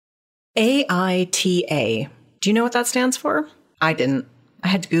AITA. Do you know what that stands for? I didn't. I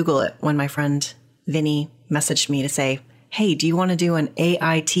had to Google it when my friend Vinny messaged me to say, hey, do you want to do an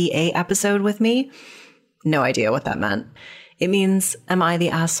AITA episode with me? No idea what that meant. It means, am I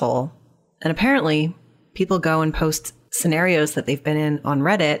the asshole? And apparently, people go and post scenarios that they've been in on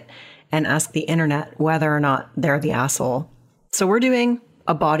Reddit and ask the internet whether or not they're the asshole. So we're doing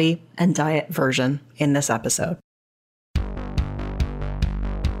a body and diet version in this episode.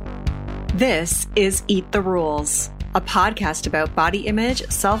 This is Eat the Rules, a podcast about body image,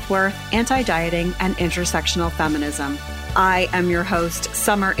 self-worth, anti-dieting, and intersectional feminism. I am your host,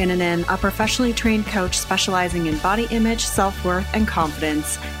 Summer Inanen, a professionally trained coach specializing in body image, self-worth, and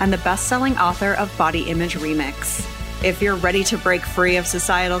confidence, and the best-selling author of Body Image Remix. If you're ready to break free of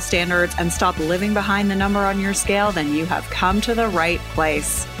societal standards and stop living behind the number on your scale, then you have come to the right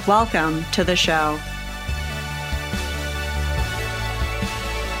place. Welcome to the show.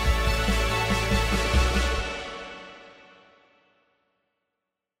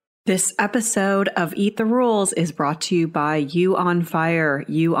 This episode of Eat the Rules is brought to you by You on Fire.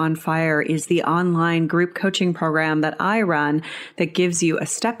 You on Fire is the online group coaching program that I run that gives you a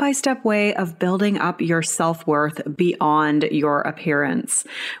step-by-step way of building up your self-worth beyond your appearance.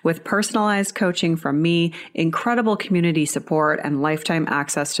 With personalized coaching from me, incredible community support, and lifetime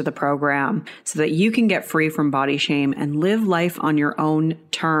access to the program so that you can get free from body shame and live life on your own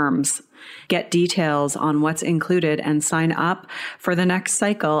terms. Get details on what's included and sign up for the next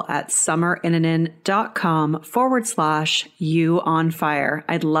cycle at summerinanen.com/you on fire.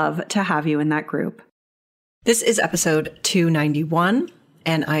 I'd love to have you in that group. This is episode 291,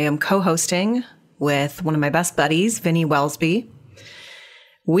 and I am co-hosting with one of my best buddies, Vinny Welsby.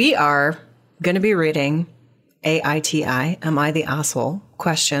 We are going to be reading AITA, Am I the Asshole?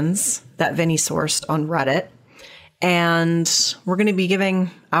 Questions that Vinny sourced on Reddit. And we're going to be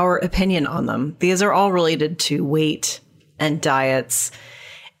giving our opinion on them. These are all related to weight and diets.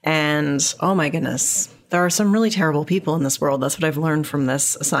 And oh my goodness, there are some really terrible people in this world. That's what I've learned from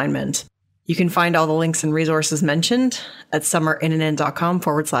this assignment. You can find all the links and resources mentioned at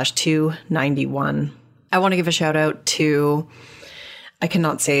summerinanen.com/291. I want to give a shout out to, I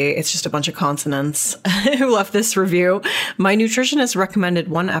cannot say, it's just a bunch of consonants, who left this review. My nutritionist recommended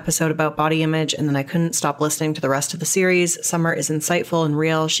one episode about body image, and then I couldn't stop listening to the rest of the series. Summer is insightful and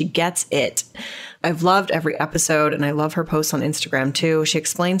real. She gets it. I've loved every episode, and I love her posts on Instagram too. She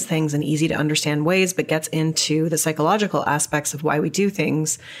explains things in easy to understand ways, but gets into the psychological aspects of why we do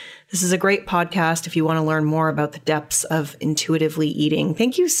things. This is a great podcast if you want to learn more about the depths of intuitively eating.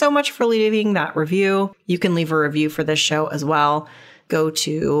 Thank you so much for leaving that review. You can leave a review for this show as well. Go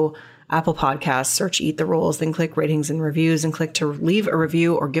to Apple Podcasts, search Eat the Rules, then click ratings and reviews and click to leave a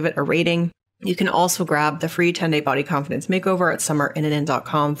review or give it a rating. You can also grab the free 10-day body confidence makeover at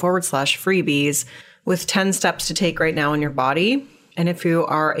summerinanen.com/freebies with 10 steps to take right now in your body. And if you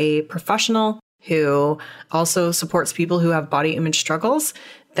are a professional who also supports people who have body image struggles,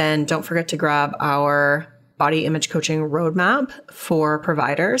 then don't forget to grab our body image coaching roadmap for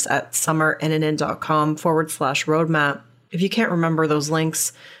providers at summerinanen.com/roadmap. If you can't remember those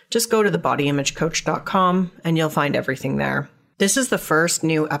links, just go to thebodyimagecoach.com and you'll find everything there. This is the first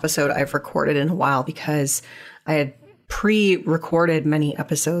new episode I've recorded in a while because I had pre-recorded many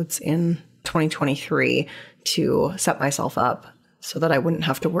episodes in 2023 to set myself up so that I wouldn't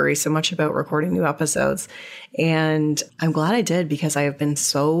have to worry so much about recording new episodes. And I'm glad I did because I have been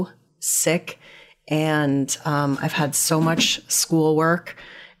so sick and I've had so much schoolwork.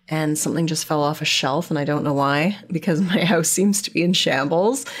 And something just fell off a shelf, and I don't know why, because my house seems to be in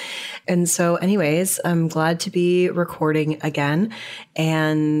shambles. And so anyways, I'm glad to be recording again,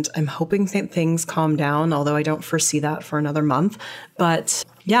 and I'm hoping that things calm down, although I don't foresee that for another month. But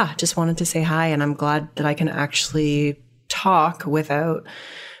yeah, just wanted to say hi, and I'm glad that I can actually talk without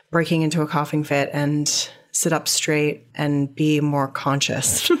breaking into a coughing fit and sit up straight and be more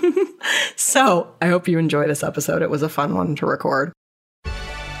conscious. So I hope you enjoy this episode. It was a fun one to record.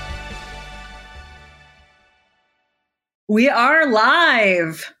 We are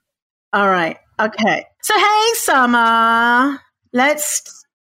live. All right. Okay. So, hey, Summer.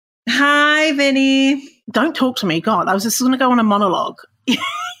 Hi, Vinny. Don't talk to me. God, I was just going to go on a monologue.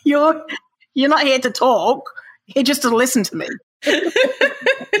 You're not here to talk. You're just to listen to me.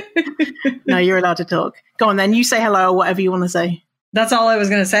 No, you're allowed to talk. Go on then. You say hello or whatever you want to say. That's all I was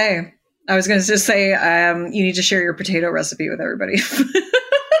going to say. I was going to just say you need to share your potato recipe with everybody.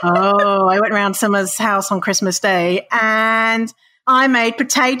 Oh, I went around Summer's house on Christmas Day and I made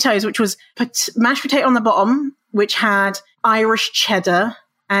potatoes, which was mashed potato on the bottom, which had Irish cheddar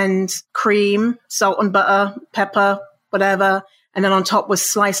and cream, salt and butter, pepper, whatever, And then on top was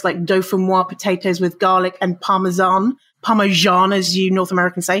sliced like dauphinoise potatoes with garlic and parmesan, as you North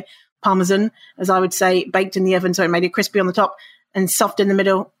Americans say, parmesan, as I would say, baked in the oven. So it made it crispy on the top and soft in the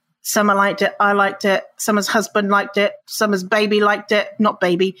middle. Summer liked it. I liked it. Summer's husband liked it. Summer's baby liked it. Not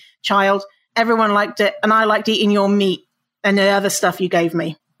baby, child. Everyone liked it. And I liked eating your meat and the other stuff you gave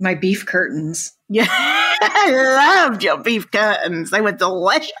me. My beef curtains. Yeah. I loved your beef curtains. They were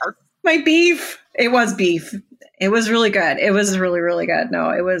delicious. My beef. It was beef. It was really good. It was really, really good. No,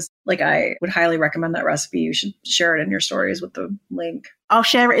 it was like, I would highly recommend that recipe. You should share it in your stories with the link. I'll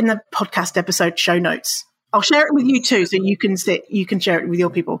share it in the podcast episode show notes. I'll share it with you too, so you can share it with your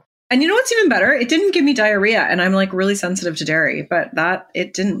people. And you know what's even better? It didn't give me diarrhea, and I'm like really sensitive to dairy, but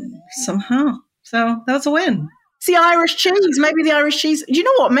it didn't somehow. So that was a win. It's the Irish cheese. Maybe the Irish cheese. Do you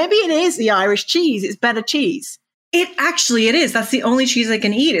know what? Maybe it is the Irish cheese. It's better cheese. It is. That's the only cheese I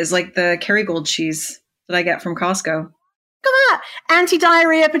can eat is like the Kerrygold cheese that I get from Costco. Look at that.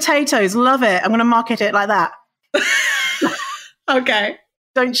 Anti-diarrhea potatoes. Love it. I'm going to market it like that. Okay.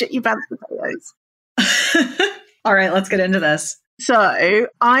 Don't shit your pants potatoes. All right, let's get into this. So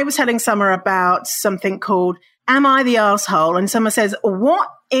I was telling Summer about something called Am I the Arsehole? And Summer says, what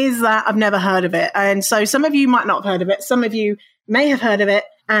is that? I've never heard of it. And so some of you might not have heard of it. Some of you may have heard of it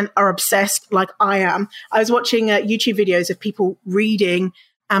and are obsessed like I am. I was watching YouTube videos of people reading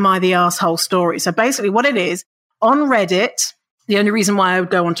Am I the Arsehole story. So basically what it is, on Reddit, the only reason why I would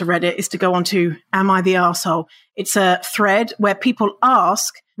go onto Reddit is to go onto Am I the Arsehole? It's a thread where people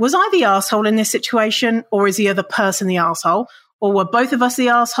ask, was I the arsehole in this situation, or is the other person the arsehole? Or were both of us the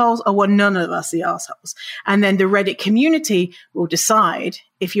assholes, or were none of us the assholes? And then the Reddit community will decide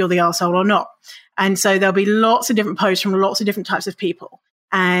if you're the asshole or not. And so there'll be lots of different posts from lots of different types of people.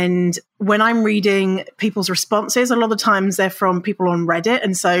 And when I'm reading people's responses, a lot of times they're from people on Reddit.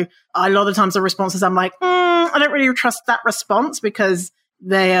 And so a lot of times the responses, I'm like, I don't really trust that response because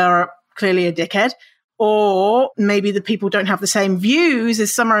they are clearly a dickhead. Or maybe the people don't have the same views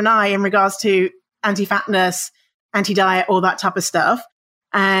as Summer and I in regards to anti-fatness, anti-diet, all that type of stuff.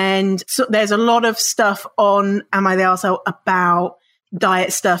 And so there's a lot of stuff on Am I the Arsehole about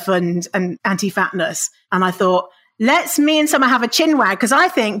diet stuff and anti-fatness. And I thought, let's me and Summer have a chin wag, because I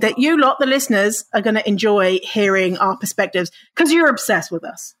think that you lot, the listeners, are going to enjoy hearing our perspectives because you're obsessed with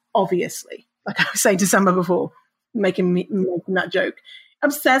us, obviously. Like I was saying to Summer before, making that joke.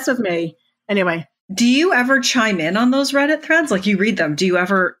 Obsessed with me. Anyway. Do you ever chime in on those Reddit threads? Like you read them. Do you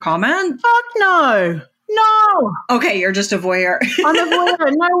ever comment? Fuck no. No. Okay, you're just a voyeur. I'm a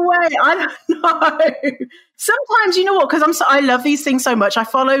voyeur. No way. I don't know. Sometimes, you know what? Because I love these things so much. I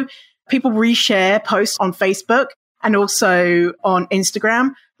follow people reshare posts on Facebook and also on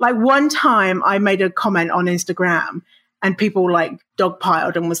Instagram. Like one time I made a comment on Instagram and people like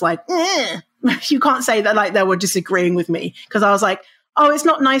dogpiled and was like, you can't say that, like they were disagreeing with me. Because I was like, oh, it's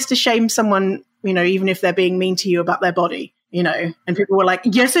not nice to shame someone, you know, even if they're being mean to you about their body. You know, and people were like,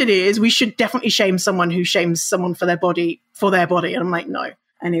 yes, it is. We should definitely shame someone who shames someone for their body. And I'm like, no.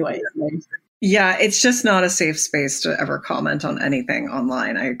 Anyway. Yeah, it's just not a safe space to ever comment on anything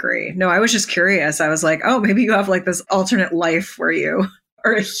online. I agree. No, I was just curious. I was like, oh, maybe you have like this alternate life where you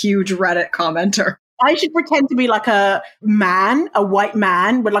are a huge Reddit commenter. I should pretend to be like a white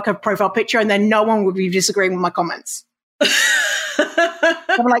man with like a profile picture, and then no one would be disagreeing with my comments.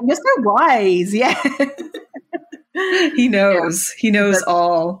 I'm like, you're so wise. Yeah. He knows. Yeah. He knows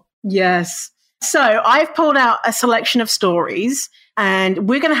all. Yes. So I've pulled out a selection of stories and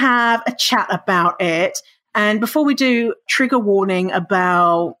we're going to have a chat about it. And before we do, trigger warning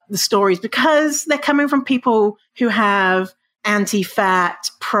about the stories because they're coming from people who have anti-fat,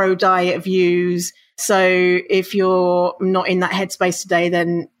 pro-diet views. So if you're not in that headspace today,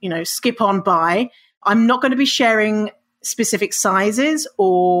 then, you know, skip on by. I'm not going to be sharing specific sizes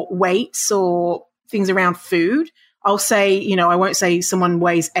or weights or things around food. I'll say, you know, I won't say someone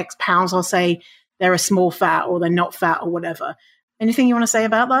weighs X pounds. I'll say they're a small fat or they're not fat or whatever. Anything you want to say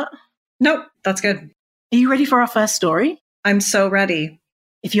about that? Nope, that's good. Are you ready for our first story? I'm so ready.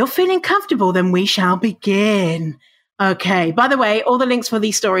 If you're feeling comfortable, then we shall begin. Okay. By the way, all the links for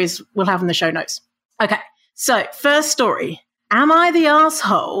these stories we'll have in the show notes. Okay. So first story. Am I the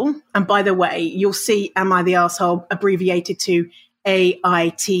Arsehole? And by the way, you'll see Am I the Arsehole abbreviated to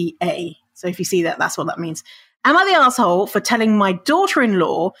AITA. So if you see that, that's what that means. Am I the arsehole for telling my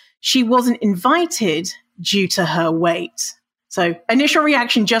daughter-in-law she wasn't invited due to her weight? So initial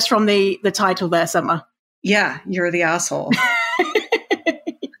reaction just from the title there, Summer. Yeah, you're the asshole.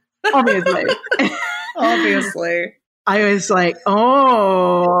 Obviously. Obviously. I was like,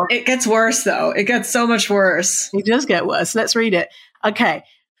 oh. It gets worse, though. It gets so much worse. It does get worse. Let's read it. Okay.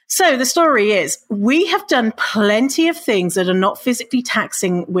 So the story is, we have done plenty of things that are not physically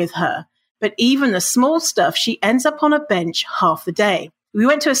taxing with her, but even the small stuff, she ends up on a bench half the day. We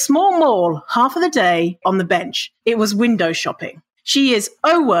went to a small mall half of the day on the bench. It was window shopping. She is,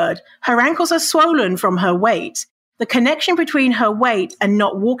 oh word, her ankles are swollen from her weight. The connection between her weight and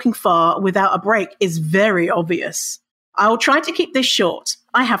not walking far without a break is very obvious. I will try to keep this short.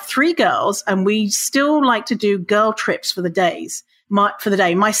 I have 3 girls and we still like to do girl trips for the day.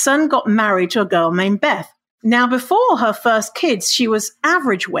 My son got married to a girl named Beth. Now, before her first kids, she was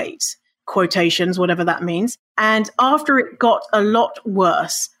average weight, quotations, whatever that means. And after it got a lot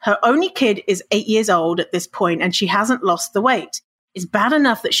worse, her only kid is 8 years old at this point and she hasn't lost the weight. It's bad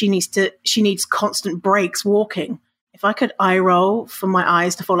enough that she needs constant breaks walking. If I could eye roll for my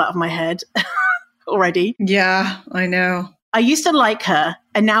eyes to fall out of my head already. Yeah, I know. I used to like her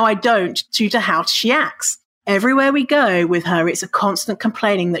and now I don't due to how she acts. Everywhere we go with her, it's a constant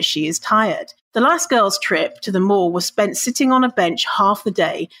complaining that she is tired. The last girl's trip to the mall was spent sitting on a bench half the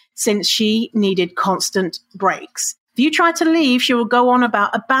day since she needed constant breaks. If you try to leave, she will go on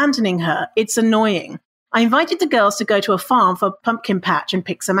about abandoning her. It's annoying. I invited the girls to go to a farm for a pumpkin patch and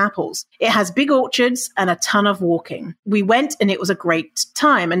pick some apples. It has big orchards and a ton of walking. We went and it was a great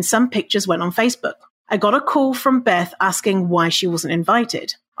time and some pictures went on Facebook. I got a call from Beth asking why she wasn't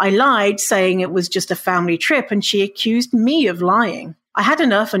invited. I lied, saying it was just a family trip, and she accused me of lying. I had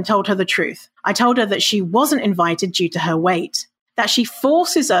enough and told her the truth. I told her that she wasn't invited due to her weight, that she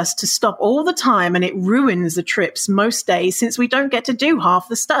forces us to stop all the time and it ruins the trips most days since we don't get to do half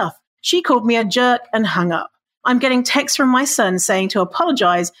the stuff. She called me a jerk and hung up. I'm getting texts from my son saying to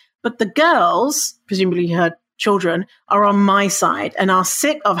apologize, but the girls, presumably her children, are on my side and are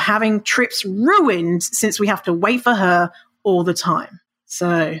sick of having trips ruined since we have to wait for her all the time.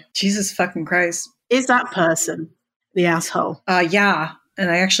 So, Jesus fucking Christ. Is that person the asshole? Yeah.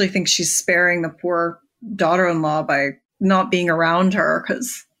 And I actually think she's sparing the poor daughter-in-law by not being around her,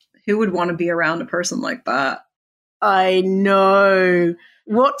 because who would want to be around a person like that? I know.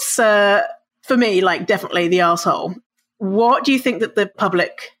 What's, for me, like, definitely the asshole. What do you think that the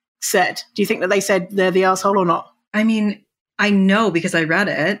public said? Do you think that they said they're the asshole or not? I mean, I know because I read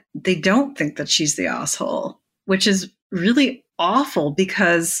it. They don't think that she's the asshole, which is really awful,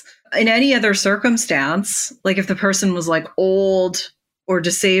 because in any other circumstance, like if the person was like old or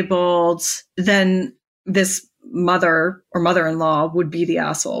disabled, then this mother or mother-in-law would be the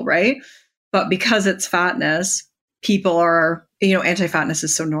asshole, right? But because it's fatness, people are, anti-fatness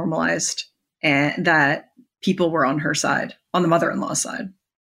is so normalized, and that people were on her side, on the mother-in-law's side.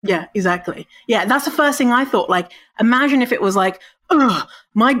 Yeah, exactly. Yeah, that's the first thing I thought. Like, imagine if it was like, ugh,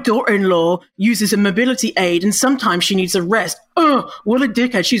 my daughter-in-law uses a mobility aid and sometimes she needs a rest. Ugh, what a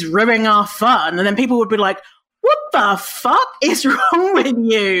dickhead. She's ruining our fun. And then people would be like, what the fuck is wrong with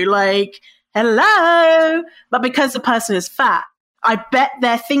you? Like, hello? But because the person is fat, I bet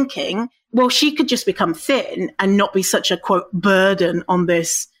they're thinking, well, she could just become thin and not be such a, quote, burden on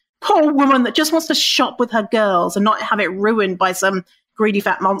this poor woman that just wants to shop with her girls and not have it ruined by some greedy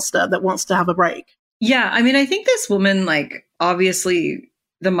fat monster that wants to have a break. Yeah, I mean, I think this woman, like, obviously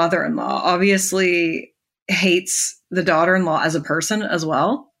the mother-in-law obviously hates the daughter-in-law as a person as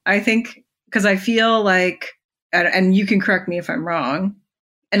well. I think, because I feel like, and you can correct me if I'm wrong,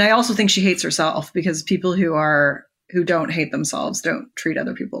 and I also think she hates herself, because people who don't hate themselves don't treat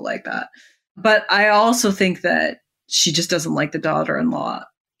other people like that. But I also think that she just doesn't like the daughter-in-law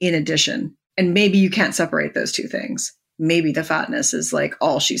in addition. And maybe you can't separate those two things. Maybe the fatness is like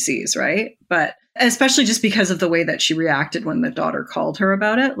all she sees, right? But especially just because of the way that she reacted when the daughter called her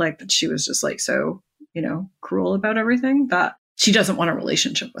about it, like that she was just like so, cruel about everything, that she doesn't want a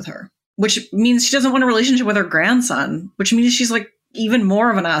relationship with her, which means she doesn't want a relationship with her grandson, which means she's like even more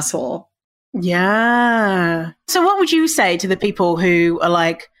of an asshole. Yeah. So what would you say to the people who are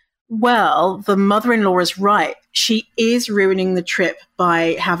like, well, the mother-in-law is right. She is ruining the trip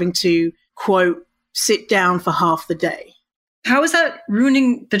by having to, quote, sit down for half the day. How is that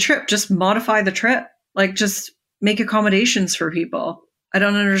ruining the trip? Just modify the trip. Like, just make accommodations for people. I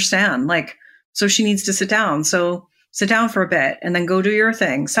don't understand. Like, so she needs to sit down. So sit down for a bit and then go do your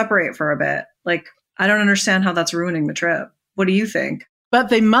thing. Separate for a bit. Like, I don't understand how that's ruining the trip. What do you think? But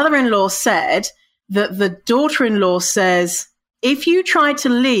the mother-in-law said that the daughter-in-law says, if you try to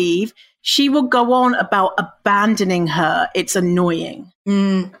leave, she will go on about abandoning her. It's annoying.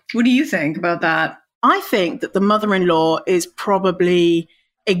 What do you think about that? I think that the mother-in-law is probably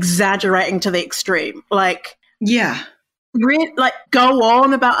exaggerating to the extreme. Like, yeah, go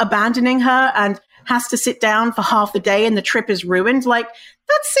on about abandoning her and has to sit down for half the day and the trip is ruined. Like,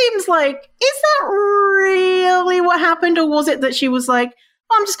 that seems like, is that really what happened? Or was it that she was like,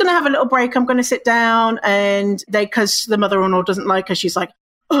 I'm just going to have a little break. I'm going to sit down. And because the mother-in-law doesn't like her, she's like,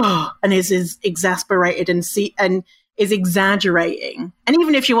 oh, and is exasperated and is exaggerating. And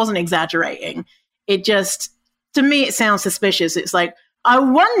even if she wasn't exaggerating, it just, to me, it sounds suspicious. It's like, I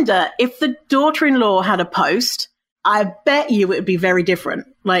wonder if the daughter-in-law had a post, I bet you it would be very different.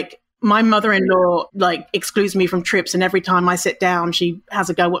 Like, my mother-in-law, like, excludes me from trips, and every time I sit down, she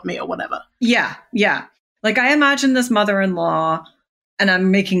has a go at me or whatever. Yeah, yeah. Like, I imagine this mother-in-law, and I'm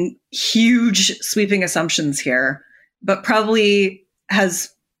making huge sweeping assumptions here, but probably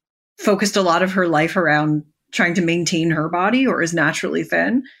has focused a lot of her life around trying to maintain her body, or is naturally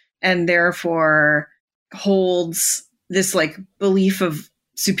thin, and therefore holds this like belief of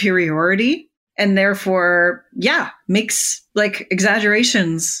superiority, and therefore, yeah, makes like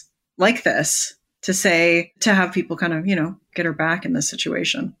exaggerations like this to have people kind of, get her back in this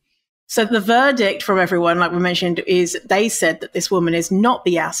situation. So the verdict from everyone, like we mentioned, is they said that this woman is not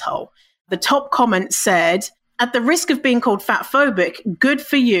the asshole. The top comment said, at the risk of being called fatphobic, good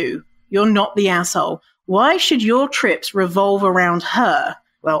for you. You're not the asshole. Why should your trips revolve around her?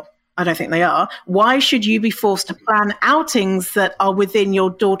 Well, I don't think they are. Why should you be forced to plan outings that are within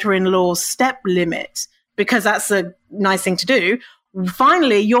your daughter-in-law's step limit? Because that's a nice thing to do.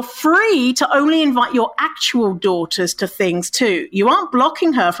 Finally, you're free to only invite your actual daughters to things too. You aren't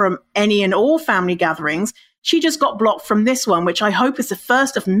blocking her from any and all family gatherings. She just got blocked from this one, which I hope is the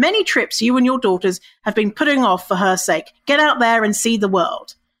first of many trips you and your daughters have been putting off for her sake. Get out there and see the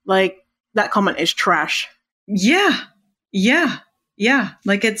world. Like, that comment is trash. Yeah.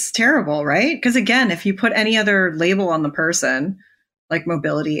 Like, it's terrible, right? Because again, if you put any other label on the person, like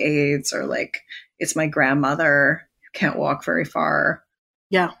mobility aids or like, it's my grandmother, can't walk very far.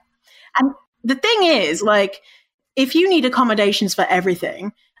 Yeah. And the thing is, like, if you need accommodations for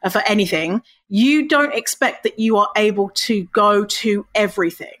everything, for anything, you don't expect that you are able to go to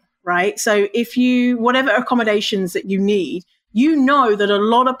everything, right? So if whatever accommodations that you need, you know that a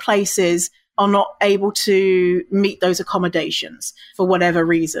lot of places are not able to meet those accommodations for whatever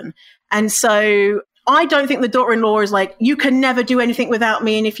reason. And so I don't think the daughter-in-law is like, you can never do anything without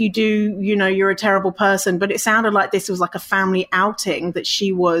me. And if you do, you're a terrible person. But it sounded like this was like a family outing that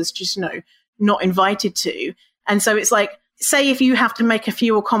she was just, not invited to. And so it's like, say if you have to make a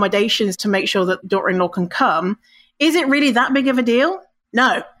few accommodations to make sure that the daughter-in-law can come, is it really that big of a deal?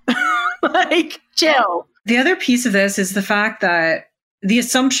 No. Like, chill. The other piece of this is the fact that the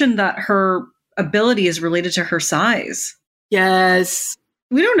assumption that her ability is related to her size. Yes.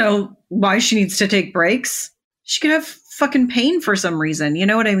 We don't know why she needs to take breaks. She could have fucking pain for some reason. You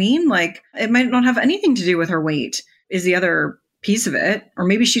know what I mean? Like, it might not have anything to do with her weight is the other piece of it. Or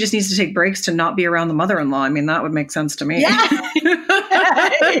maybe she just needs to take breaks to not be around the mother-in-law. I mean, that would make sense to me. Yeah.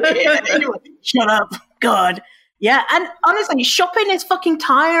 Anyway, shut up. God. Yeah. And honestly, shopping is fucking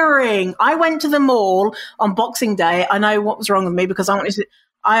tiring. I went to the mall on Boxing Day. I know what was wrong with me because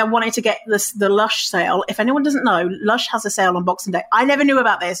I wanted to get the Lush sale. If anyone doesn't know, Lush has a sale on Boxing Day. I never knew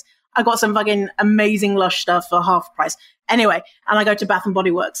about this. I got some fucking amazing Lush stuff for half price. Anyway, and I go to Bath and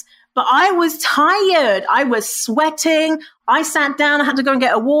Body Works. But I was tired. I was sweating. I sat down. I had to go and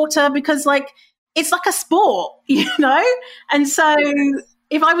get a water because, like, it's like a sport, And so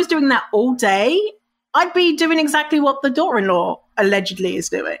if I was doing that all day, I'd be doing exactly what the daughter-in-law allegedly is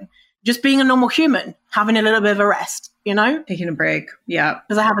doing. Just being a normal human, having a little bit of a rest, Taking a break. Yeah.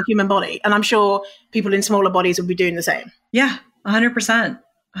 Because I have a human body. And I'm sure people in smaller bodies would be doing the same. Yeah. 100%.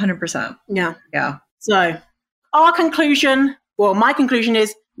 100%. Yeah. Yeah. So my conclusion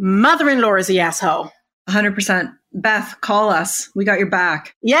is mother-in-law is the asshole. 100%. Beth, call us. We got your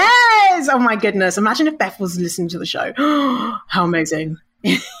back. Yes. Oh my goodness. Imagine if Beth was listening to the show. How amazing.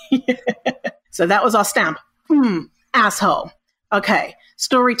 So that was our stamp. Asshole. Okay.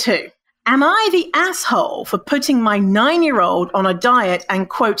 Story 2. Am I the asshole for putting my 9-year-old on a diet and,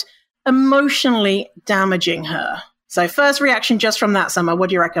 quote, emotionally damaging her? So first reaction just from that, Summer. What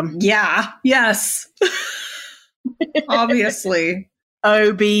do you reckon? Yeah. Yes. Obviously.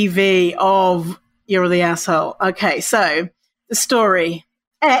 OBV of you're the asshole. Okay. So the story,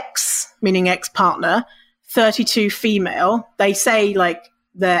 ex, meaning ex-partner, 32 female. They say like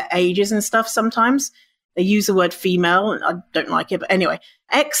their ages and stuff sometimes. They use the word female. I don't like it. But anyway,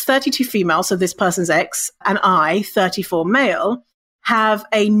 ex 32 female, so this person's ex, and I, 34 male, have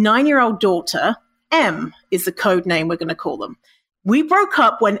a 9-year-old daughter. M is the code name we're going to call them. We broke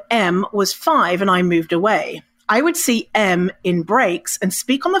up when M was 5 and I moved away. I would see M in breaks and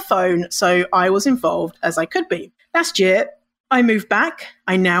speak on the phone, so I was involved as I could be. Last year, I moved back.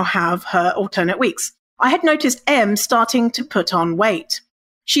 I now have her alternate weeks. I had noticed M starting to put on weight.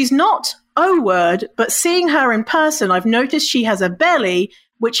 She's not O word, but seeing her in person, I've noticed she has a belly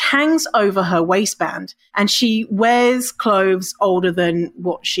which hangs over her waistband, and she wears clothes older than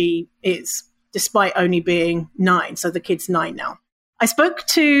what she is, despite only being 9. So the kid's 9 now. I spoke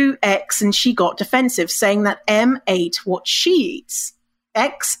to X and she got defensive, saying that M ate what she eats.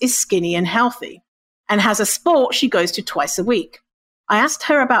 X is skinny and healthy and has a sport she goes to twice a week. I asked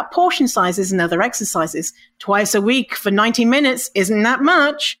her about portion sizes and other exercises. Twice a week for 90 minutes isn't that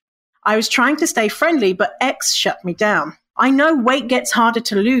much. I was trying to stay friendly, but X shut me down. I know weight gets harder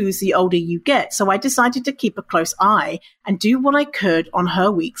to lose the older you get, so I decided to keep a close eye and do what I could on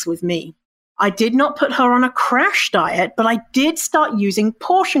her weeks with me. I did not put her on a crash diet, but I did start using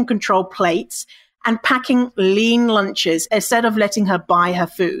portion control plates and packing lean lunches instead of letting her buy her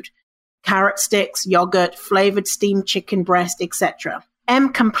food. Carrot sticks, yogurt, flavored steamed chicken breast, etc. M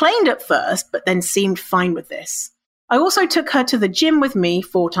complained at first, but then seemed fine with this. I also took her to the gym with me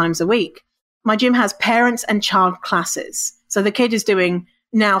 4 times a week. My gym has parents and child classes, so the kid is doing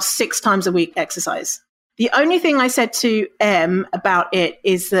now 6 times a week exercise. The only thing I said to M about it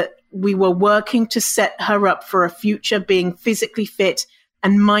is that we were working to set her up for a future being physically fit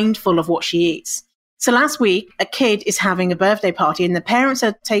and mindful of what she eats. So last week, a kid is having a birthday party and the parents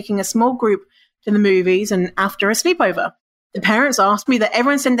are taking a small group to the movies and after a sleepover. The parents asked me that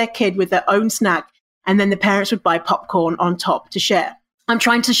everyone send their kid with their own snack and then the parents would buy popcorn on top to share. I'm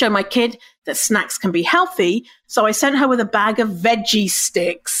trying to show my kid that snacks can be healthy, so I sent her with a bag of veggie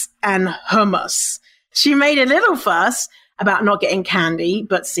sticks and hummus. She made a little fuss about not getting candy,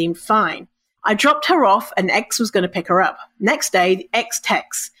 but seemed fine. I dropped her off and X was going to pick her up. Next day, X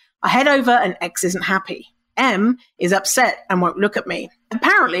texts. I head over and X isn't happy. M is upset and won't look at me.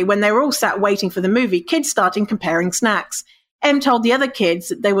 Apparently, when they were all sat waiting for the movie, kids started comparing snacks. M told the other kids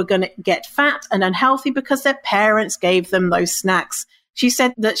that they were going to get fat and unhealthy because their parents gave them those snacks. She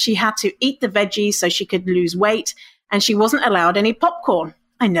said that she had to eat the veggies so she could lose weight and she wasn't allowed any popcorn.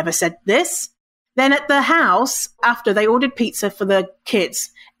 I never said this. Then at the house, after they ordered pizza for the kids,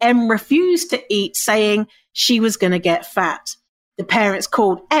 M refused to eat, saying she was going to get fat. The parents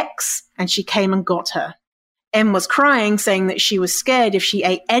called X and she came and got her. M was crying, saying that she was scared if she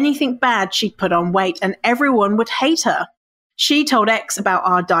ate anything bad, she'd put on weight and everyone would hate her. She told X about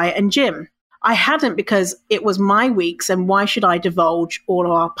our diet and gym. I hadn't because it was my weeks and why should I divulge all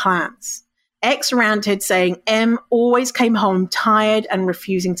of our plans? X ranted, saying M always came home tired and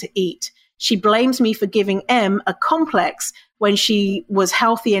refusing to eat. She blames me for giving M a complex when she was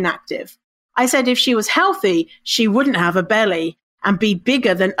healthy and active. I said if she was healthy, she wouldn't have a belly and be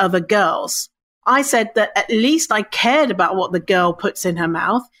bigger than other girls. I said that at least I cared about what the girl puts in her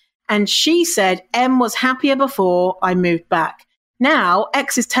mouth. And she said M was happier before I moved back. Now,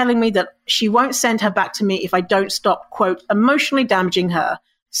 X is telling me that she won't send her back to me if I don't stop, quote, emotionally damaging her.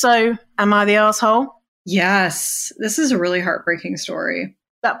 So, am I the asshole? Yes, this is a really heartbreaking story.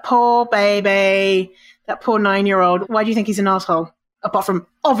 That poor baby, that poor 9-year-old. Why do you think he's an asshole? Apart from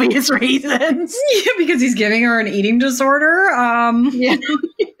obvious reasons. Yeah, because he's giving her an eating disorder. Yeah.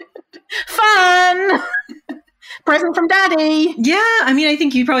 Fun! Present from daddy. Yeah, I mean, I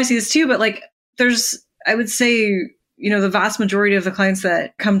think you probably see this too, but like I would say, the vast majority of the clients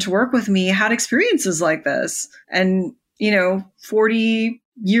that come to work with me had experiences like this. And, 40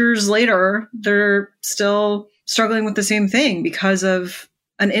 years later, they're still struggling with the same thing because of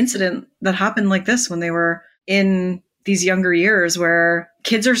an incident that happened like this when they were in these younger years where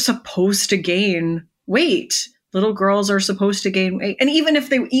kids are supposed to gain weight. Little girls are supposed to gain weight. And even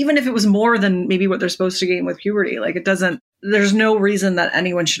if it was more than maybe what they're supposed to gain with puberty, there's no reason that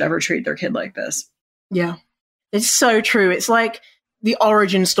anyone should ever treat their kid like this. Yeah. It's so true. It's like the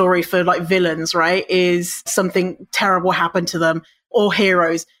origin story for like villains, right? Is something terrible happened to them, or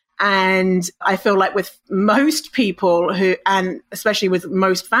heroes. And I feel like with most people and especially with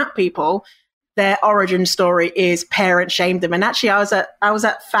most fat people, their origin story is parents shamed them. And actually I was at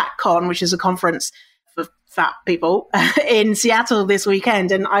FatCon, which is a conference for fat people in Seattle this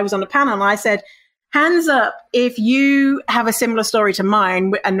weekend. And I was on a panel and I said, hands up if you have a similar story to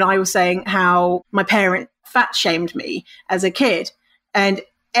mine. And I was saying how my parent fat shamed me as a kid. And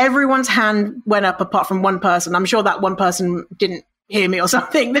everyone's hand went up apart from one person. I'm sure that one person didn't hear me or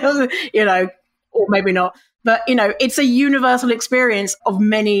something, or maybe not. But, it's a universal experience of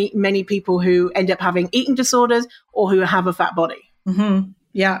many, many people who end up having eating disorders or who have a fat body. Mm-hmm.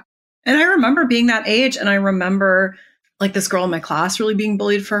 Yeah. And I remember being that age, and I remember like this girl in my class really being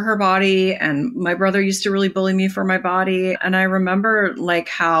bullied for her body. And my brother used to really bully me for my body. And I remember like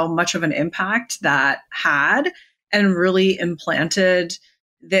how much of an impact that had and really implanted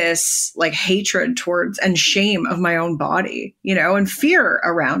this like hatred towards and shame of my own body, you know, and fear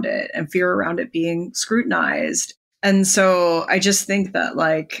around it being scrutinized. And so I just think that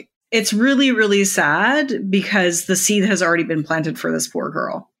like, it's really, really sad because the seed has already been planted for this poor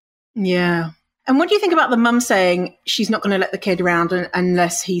girl. Yeah. And what do you think about the mum saying she's not going to let the kid around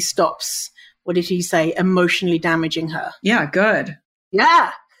unless he stops, what did he say, emotionally damaging her? Yeah, good.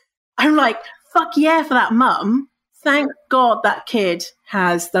 Yeah. I'm like, fuck yeah for that mum. Thank God that kid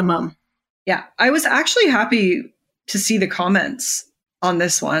has the mum. Yeah. I was actually happy to see the comments on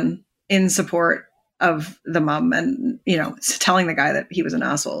this one in support of the mom and, you know, telling the guy that he was an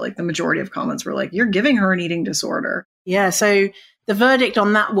asshole. Like the majority of comments were like, you're giving her an eating disorder. Yeah. So the verdict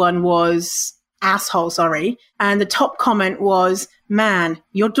on that one was asshole, sorry. And the top comment was, man,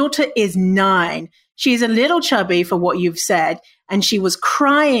 your daughter is 9. She is a little chubby for what you've said. And she was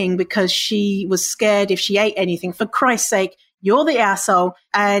crying because she was scared if she ate anything. For Christ's sake, you're the asshole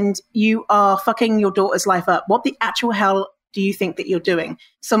and you are fucking your daughter's life up. What the actual hell do you think that you're doing?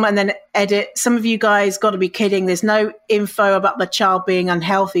 Someone then edit, some of you guys got to be kidding. There's no info about the child being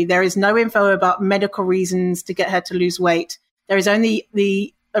unhealthy. There is no info about medical reasons to get her to lose weight. There is only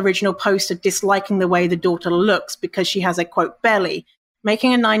the original poster disliking the way the daughter looks because she has a, quote, belly.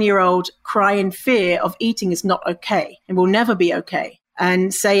 Making a 9-year-old cry in fear of eating is not okay and will never be okay.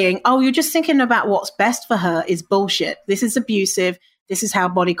 And saying, oh, you're just thinking about what's best for her is bullshit. This is abusive. This is how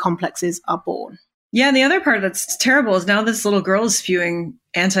body complexes are born. Yeah, and the other part that's terrible is now this little girl is spewing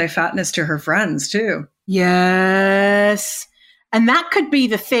anti-fatness to her friends too. Yes. And that could be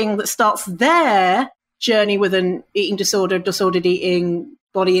the thing that starts their journey with an eating disorder, disordered eating,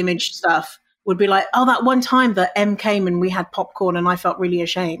 body image stuff. Would be like, oh, that one time that M came and we had popcorn and I felt really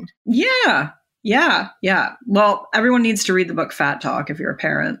ashamed. Yeah. Well, everyone needs to read the book Fat Talk if you're a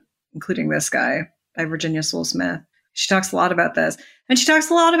parent, including this guy by Virginia Sewell-Smith. She talks a lot about this. And she talks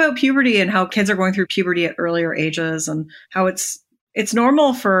a lot about puberty and how kids are going through puberty at earlier ages and how it's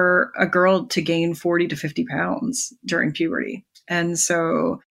normal for a girl to gain 40 to 50 pounds during puberty. And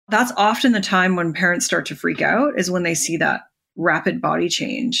so that's often the time when parents start to freak out, is when they see that rapid body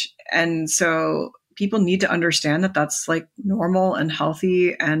change. And so people need to understand that that's like normal and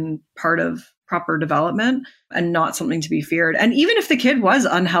healthy and part of proper development and not something to be feared. And even if the kid was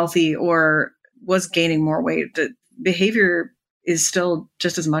unhealthy or was gaining more weight, the behavior is still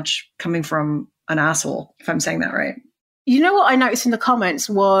just as much coming from an asshole, if I'm saying that right. You know what I noticed in the comments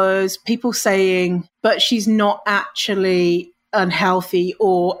was people saying, but she's not actually unhealthy,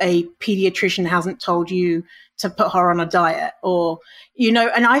 or a pediatrician hasn't told you to put her on a diet, or, you know,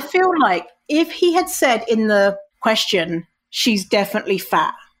 and I feel like if he had said in the question, she's definitely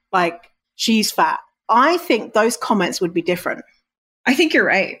fat, like she's fat, I think those comments would be different. I think you're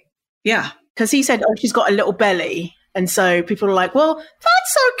right. Yeah. Because he said, oh, she's got a little belly. And so people are like, well,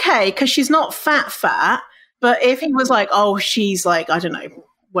 that's okay because she's not fat. But if he was like, oh, she's like, I don't know,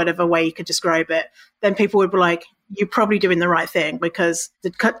 whatever way you could describe it, then people would be like, you're probably doing the right thing because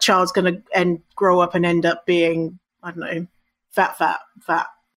the child's going to grow up and end up being, I don't know, fat.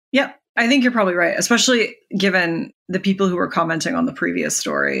 Yep. I think you're probably right, especially given the people who were commenting on the previous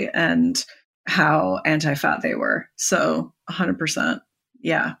story and how anti-fat they were. So 100%.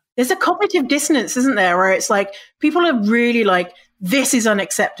 Yeah. There's a cognitive dissonance, isn't there? Where it's like people are really like, this is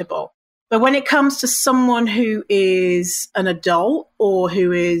unacceptable. But when it comes to someone who is an adult or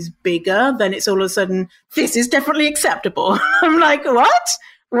who is bigger, then it's all of a sudden, this is definitely acceptable. I'm like, what?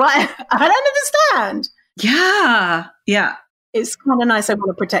 I don't understand. Yeah. It's kind of nice. I want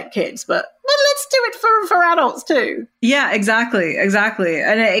to protect kids, but let's do it for adults too. Yeah, exactly.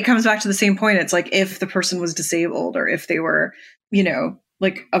 And it comes back to the same point. It's like if the person was disabled or if they were, you know,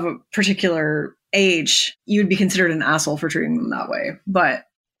 like of a particular age, you'd be considered an asshole for treating them that way. But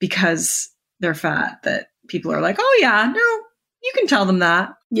because they're fat, that people are like, oh yeah, no, you can tell them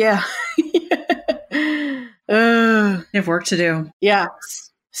that. Yeah. They have work to do. Yeah.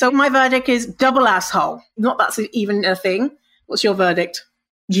 So my verdict is double asshole. Not that's even a thing. What's your verdict?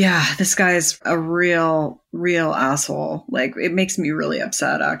 Yeah, this guy's a real asshole. Like, it makes me really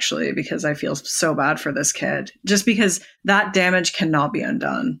upset, actually, because I feel so bad for this kid. Just because that damage cannot be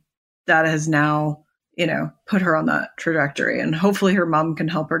undone. That has now, you know, put her on that trajectory. And hopefully her mom can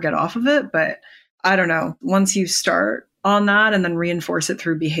help her get off of it. But I don't know. Once you start on that and then reinforce it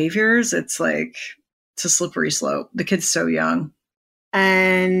through behaviors, it's like, it's a slippery slope. The kid's so young.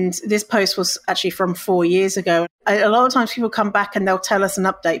 And this post was actually from 4 years ago. A lot of times people come back and they'll tell us an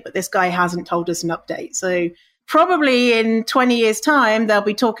update, but this guy hasn't told us an update. So probably in 20 years' time, they'll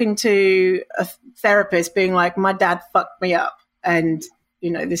be talking to a therapist being like, my dad fucked me up. And, you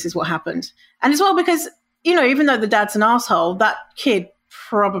know, this is what happened. And as well, because, you know, even though the dad's an asshole, that kid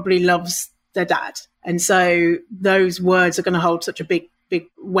probably loves their dad. And so those words are going to hold such a big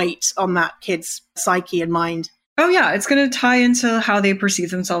weight on that kid's psyche and mind. Oh, yeah. It's going to tie into how they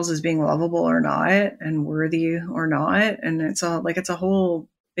perceive themselves as being lovable or not and worthy or not. And it's a whole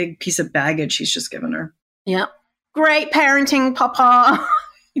big piece of baggage he's just given her. Yeah. Great parenting, Papa.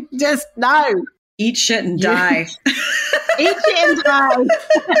 Just no. Eat shit and die. Eat shit and die.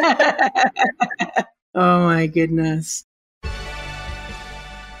 Oh, my goodness.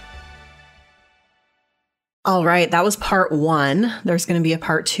 All right. That was part 1. There's going to be a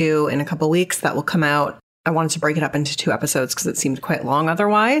part 2 in a couple weeks that will come out. I wanted to break it up into 2 episodes because it seemed quite long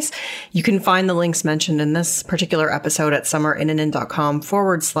otherwise. You can find the links mentioned in this particular episode at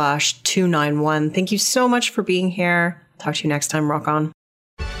summerinnanen.com/291. Thank you so much for being here. Talk to you next time. Rock on.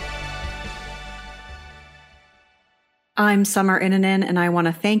 I'm Summer Innanen, and I want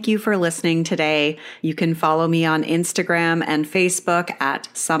to thank you for listening today. You can follow me on Instagram and Facebook at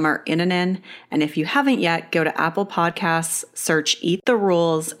Summer Innanen. And if you haven't yet, go to Apple Podcasts, search Eat the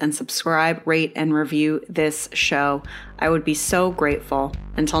Rules, and subscribe, rate, and review this show. I would be so grateful.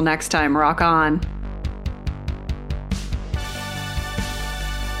 Until next time, rock on.